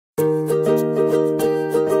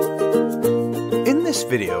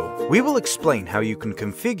video, we will explain how you can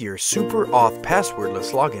configure SuperAuth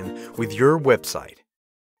passwordless login with your website.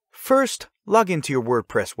 First, log into your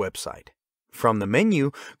WordPress website. From the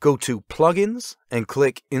menu, go to Plugins and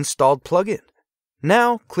click Installed Plugin.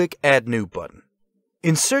 Now, click Add New button.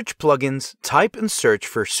 In Search Plugins, type and search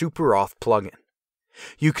for SuperAuth plugin.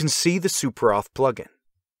 You can see the SuperAuth plugin.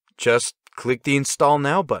 Just click the Install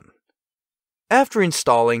Now button. After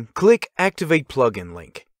installing, click Activate Plugin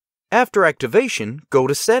link. After activation, go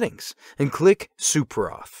to Settings and click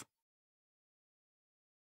SuperAuth.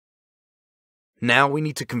 Now we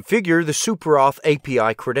need to configure the SuperAuth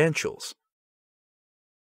API credentials.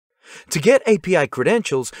 To get API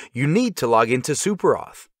credentials, you need to log into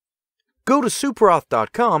SuperAuth. Go to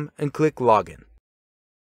superauth.com and click Login.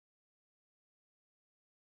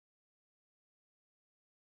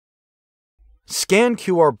 Scan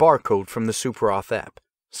QR barcode from the SuperAuth app.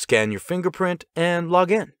 Scan your fingerprint and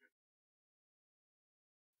log in.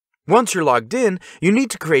 Once you're logged in, you need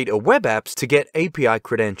to create a web apps to get API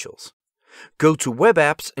credentials. Go to Web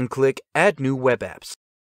Apps and click Add New Web Apps.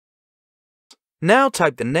 Now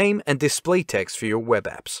type the name and display text for your web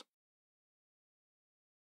apps.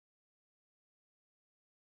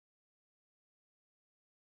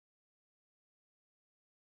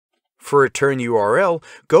 For return URL,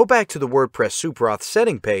 go back to the WordPress SuperAuth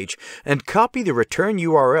setting page and copy the return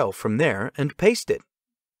URL from there and paste it.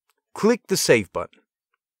 Click the Save button.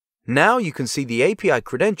 Now you can see the API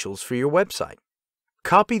credentials for your website.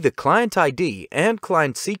 Copy the client ID and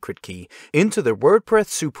client secret key into the WordPress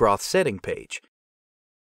SuperAuth setting page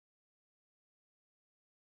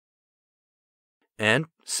and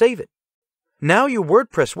save it. Now your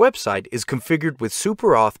WordPress website is configured with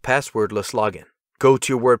SuperAuth passwordless login. Go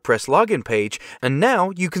to your WordPress login page and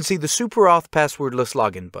now you can see the SuperAuth passwordless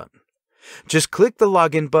login button. Just click the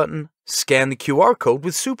login button, scan the QR code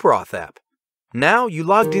with SuperAuth app. Now you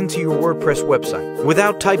logged into your WordPress website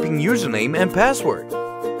without typing username and password.